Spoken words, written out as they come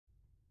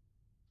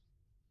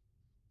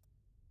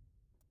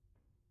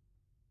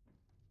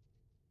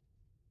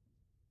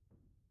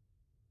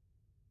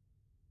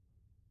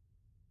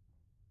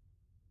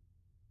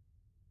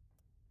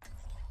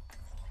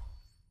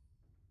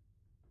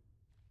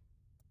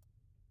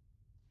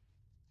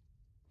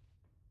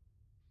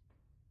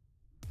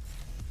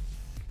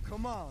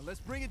Come on, let's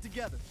bring it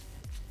together.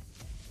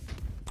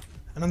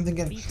 I don't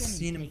think I've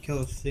seen him kill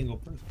a single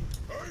person.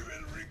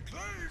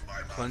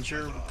 Clench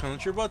your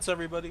butts,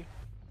 everybody.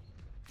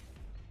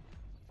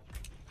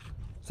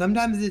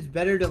 Sometimes it's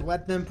better to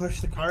let them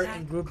push the cart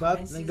and group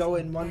up than go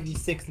in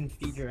 1v6 and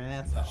feed your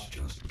ass off.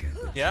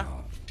 Yeah.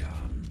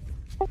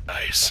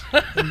 Nice.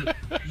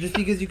 Just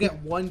because you get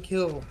one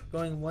kill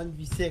going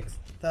 1v6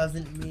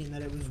 doesn't mean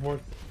that it was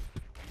worth it.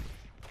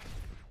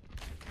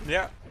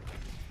 Yeah.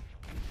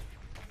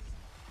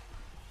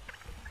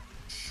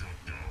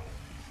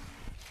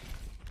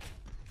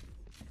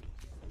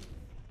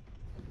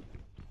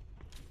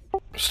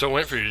 Still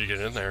waiting for you to get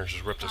in there and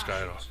just rip this guy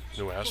a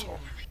new asshole.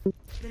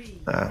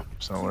 Nah,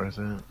 it's not worth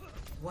it.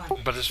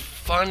 But it's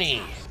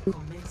funny.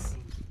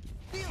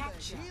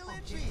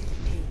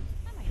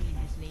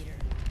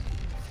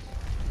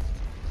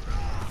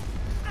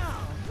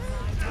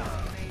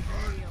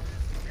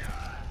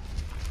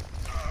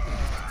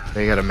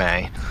 They got a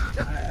May.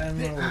 I don't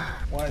know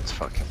why It's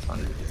fucking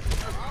funny.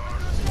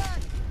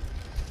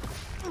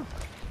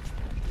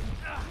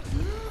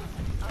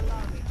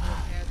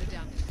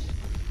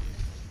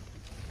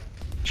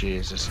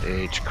 Jesus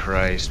H.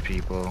 Christ,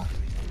 people.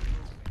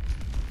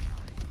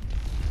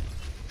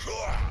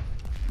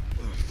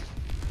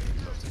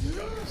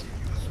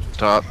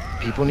 Stop.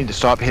 People need to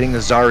stop hitting the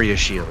Zarya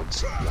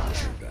shields.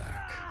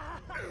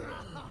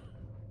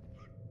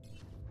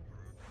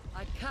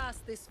 I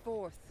cast this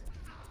forth.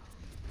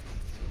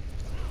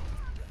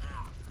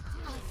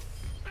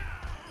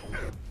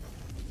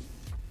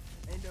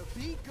 And the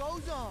beat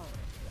goes on.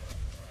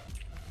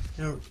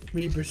 You know,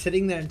 Reaper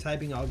sitting there and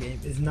typing all game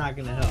is not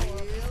gonna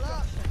help.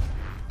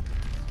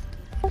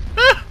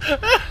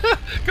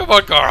 Come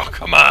on, Carl.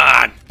 Come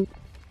on.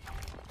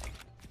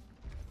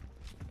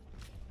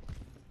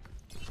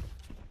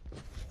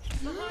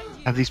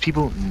 Have these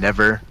people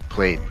never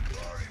played?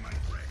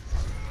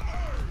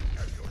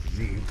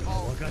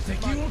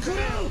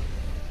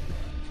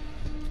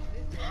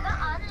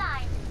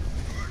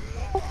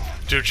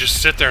 Dude,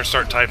 just sit there and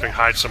start typing.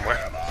 Hide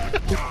somewhere.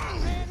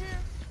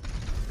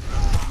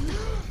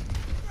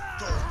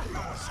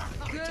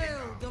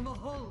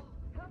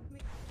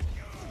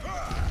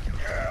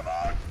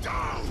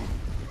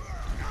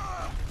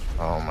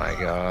 Oh my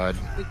god.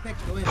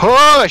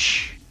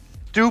 Push!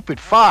 Stupid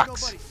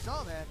fucks!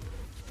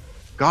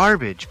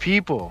 Garbage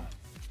people.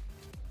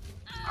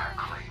 Are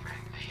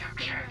claiming the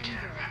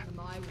objective.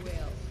 My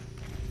will.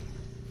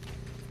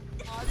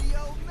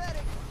 Audio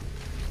medic.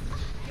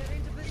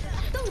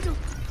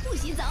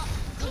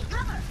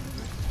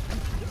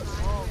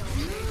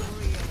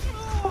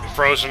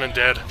 Frozen and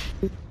dead.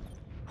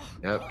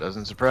 Yep,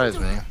 doesn't surprise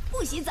me.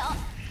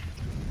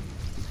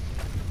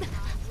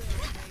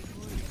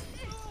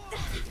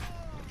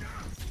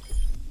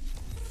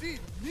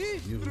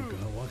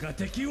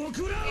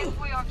 If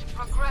we are to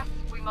progress,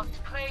 we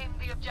must claim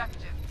the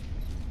objective.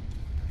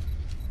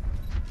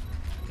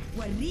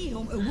 My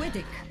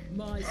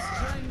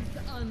strength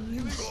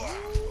unleashed.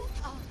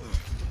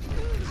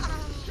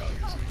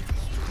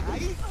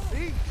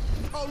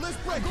 Oh, let's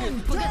break it.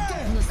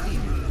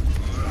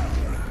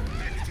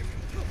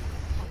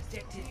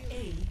 Objective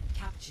A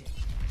captured.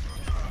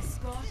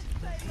 Escort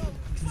the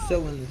I'm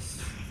still in this.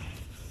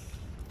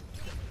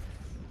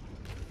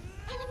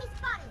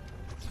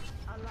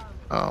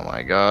 Oh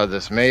my god,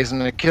 this May's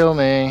gonna kill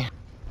me.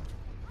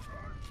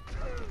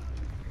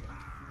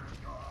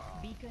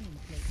 beacon in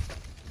place.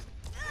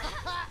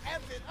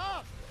 F it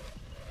up.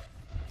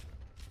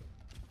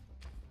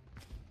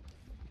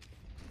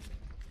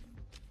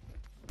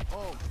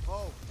 Oh.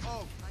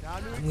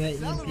 Down to I'm gonna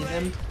EMP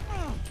them.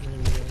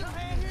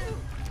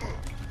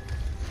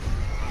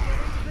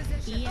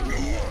 EMP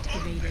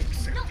activated.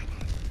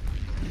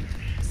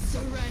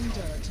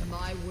 Surrender to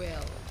my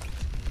will.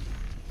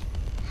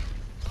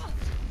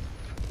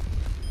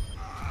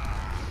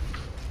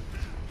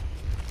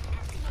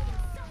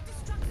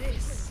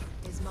 This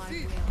is my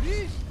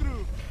will.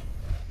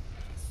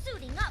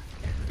 Suiting up.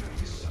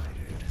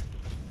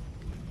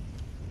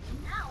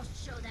 Now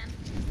show them.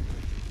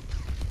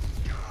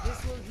 This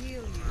will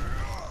heal you.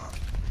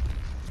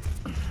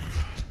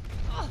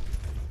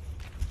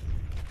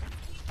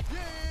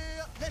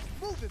 Yeah, let's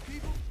move it,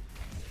 people.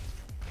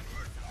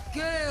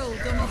 Gale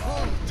the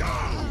Mahal.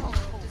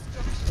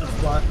 That's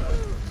block.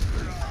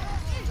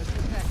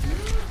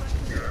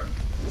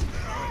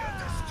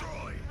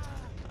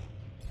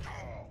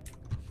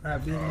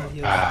 Alright, being my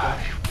heal. Ah,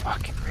 you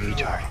fucking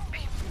retarded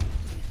people.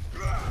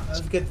 That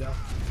was good though.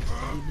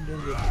 You've been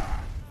doing good.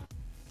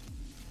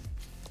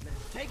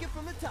 Let's take it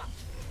from the top.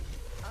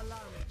 Allow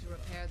me to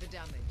repair the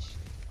damage.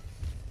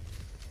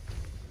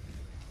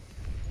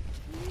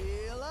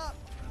 Heal up.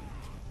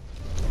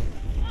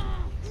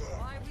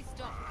 Why we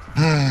stop?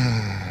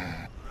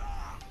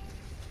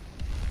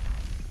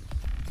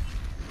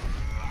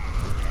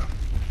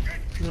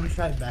 You wanna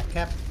try back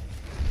cap?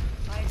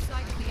 I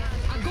excited the enemy.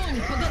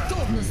 Огонь по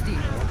готовности.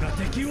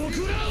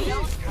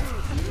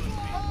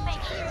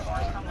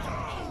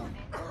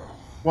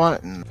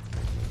 What?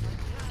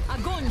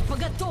 Огонь по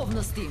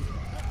готовности.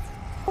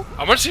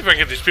 I'm gonna see if I can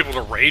get these people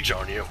to rage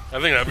on you. I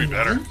think that'd be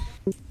better.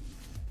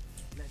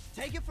 Let's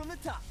take it from the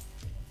top.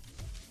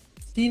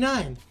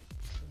 C9.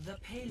 The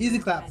payload Easy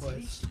clap, has boys.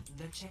 reached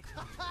the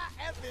checkpoint.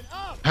 F it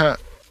up. Huh.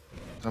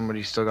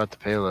 Somebody still got the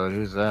payload.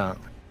 Who's that?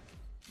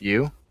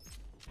 You?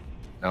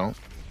 No.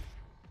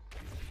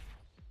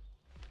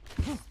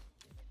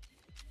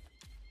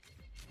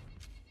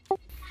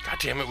 God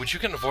damn it! Would you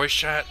get in a voice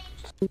chat?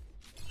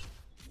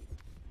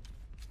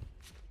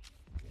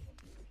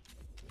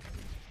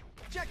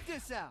 Check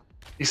this out.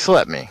 He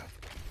slept me.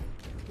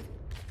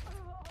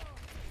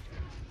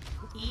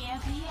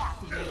 EMP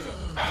activated.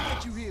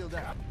 Get you healed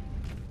up.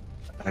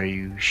 Are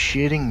you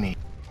shitting me?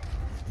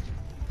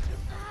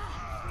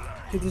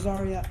 Get this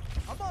Zarya.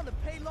 I'm on the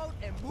payload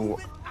and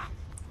moving out.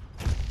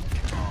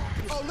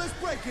 Oh, let's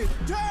break it.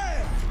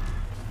 Damn!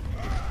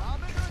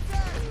 I'm under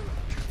attack.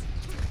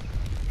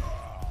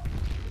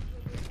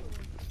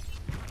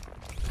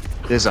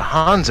 There's a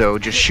Hanzo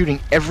just shooting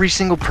every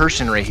single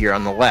person right here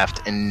on the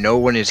left, and no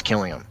one is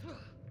killing him.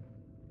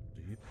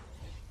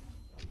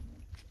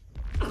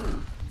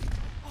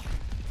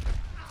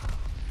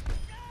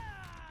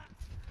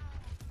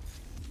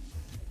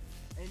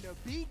 And the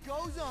beat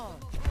goes on.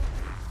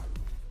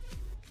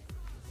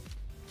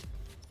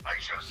 I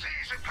shall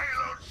seize the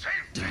payload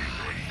safely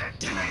to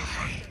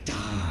destination.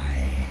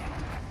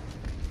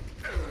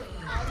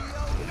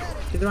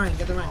 Get the Ryan,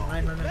 get the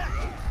Ryan. Ryan.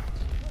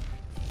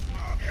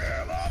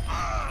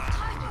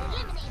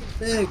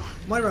 Big,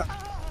 Moira.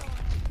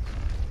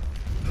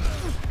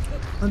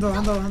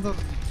 Hanzo.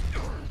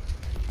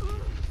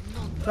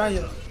 Try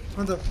it,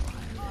 Hanzo.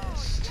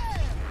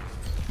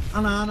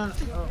 Anna.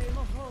 Oh.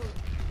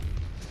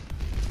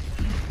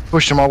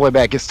 Push him all the way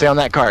back. Stay on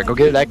that cart. Go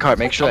get that cart.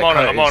 Make sure I'm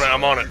that on it. cart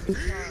I'm on it. is-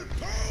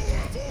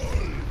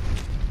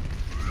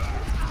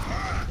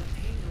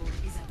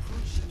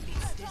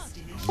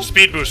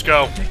 Speed boost,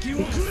 go.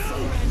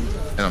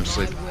 And I'm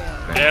sleeping.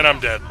 And I'm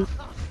dead.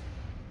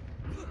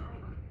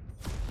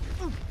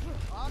 I'm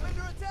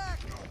under attack.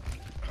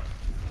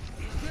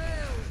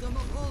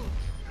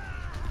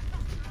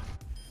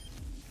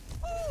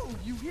 Oh,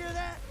 you hear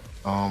that?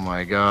 Oh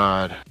my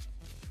god.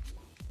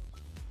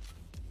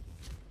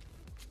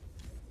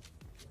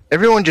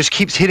 Everyone just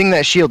keeps hitting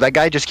that shield. That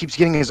guy just keeps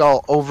getting his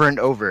ult over and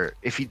over.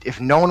 If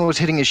no one was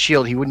hitting his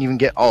shield, he wouldn't even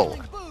get ult.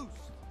 Boost.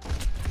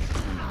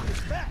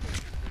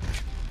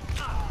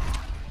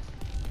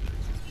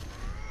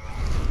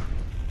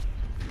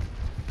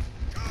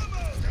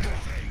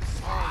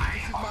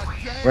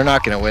 We're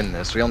not gonna win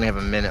this. We only have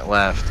a minute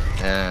left,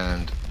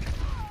 and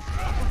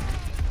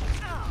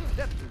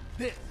Let's do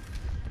this.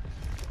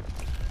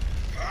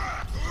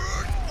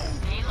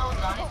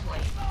 Payload's on its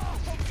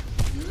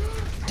way.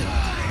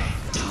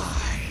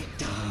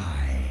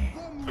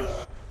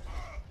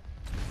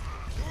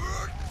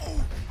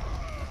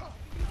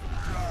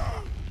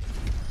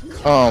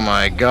 oh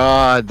my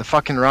god, the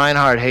fucking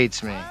Reinhardt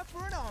hates me. Time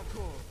for an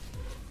encore.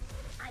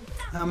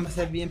 How much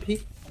that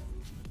BMP?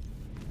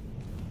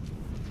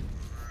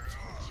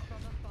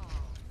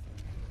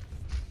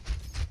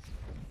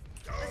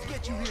 Let's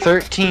get you healed.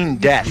 13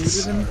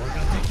 deaths. Someone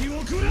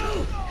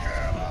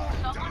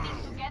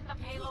needs to get the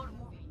payload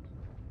moving.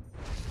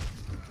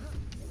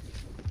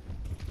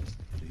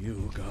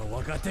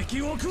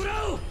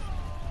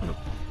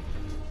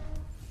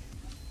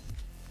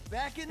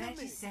 Back in the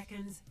 30 mix.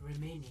 seconds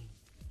remaining.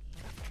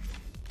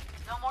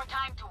 No more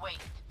time to wait.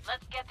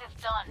 Let's get this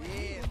done.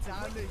 Yeah,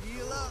 time to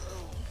heal up.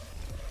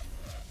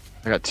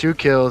 I got 2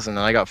 kills, and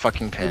then I got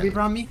fucking Be pinned.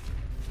 from me.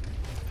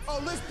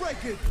 Oh, let's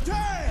break it.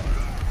 Damn!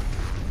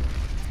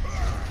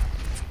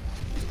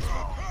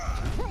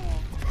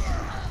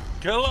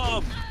 Kill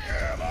him!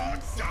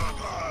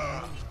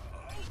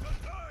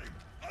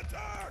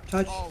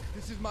 Touch. Oh,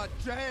 this is my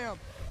jam.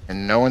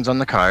 And no one's on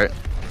the cart.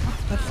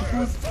 Touch the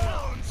post.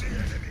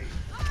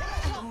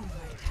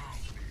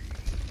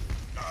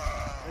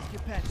 Let's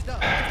get patched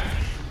up.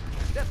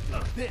 Let's do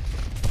this.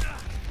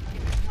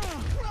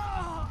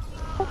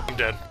 I'm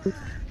dead.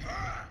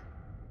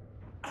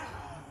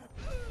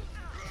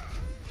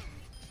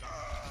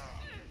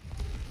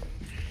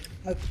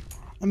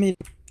 I mean,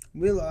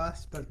 we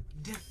lost, but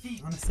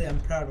Defeat. honestly, I'm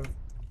proud of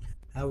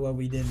how well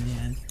we did in the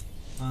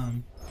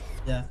end.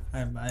 Yeah,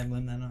 I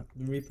blame that on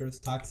the Reaper was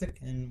toxic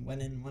and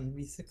went in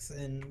 1v6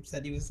 and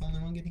said he was the only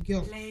one getting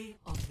killed. Play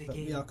of the But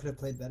game. we all could have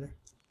played better.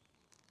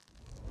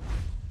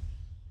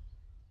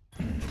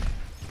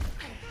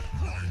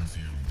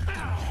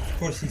 Of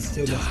course, he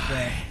still gets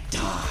play.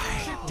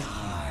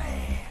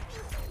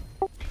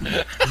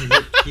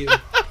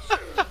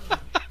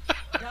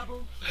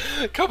 Double.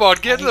 Come on,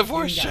 get in the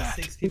voice Got chat.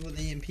 6 people in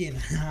the EMP, and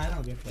I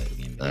don't get to play the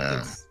game. But he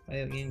gets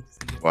play the game 'cause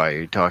he gets- Why are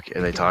you talking?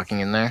 Are they talking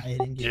in there? I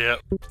didn't get Yep.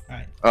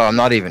 Alright. Oh, I'm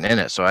not even in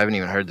it, so I haven't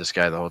even heard this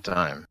guy the whole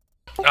time.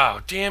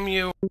 Oh, damn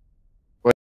you.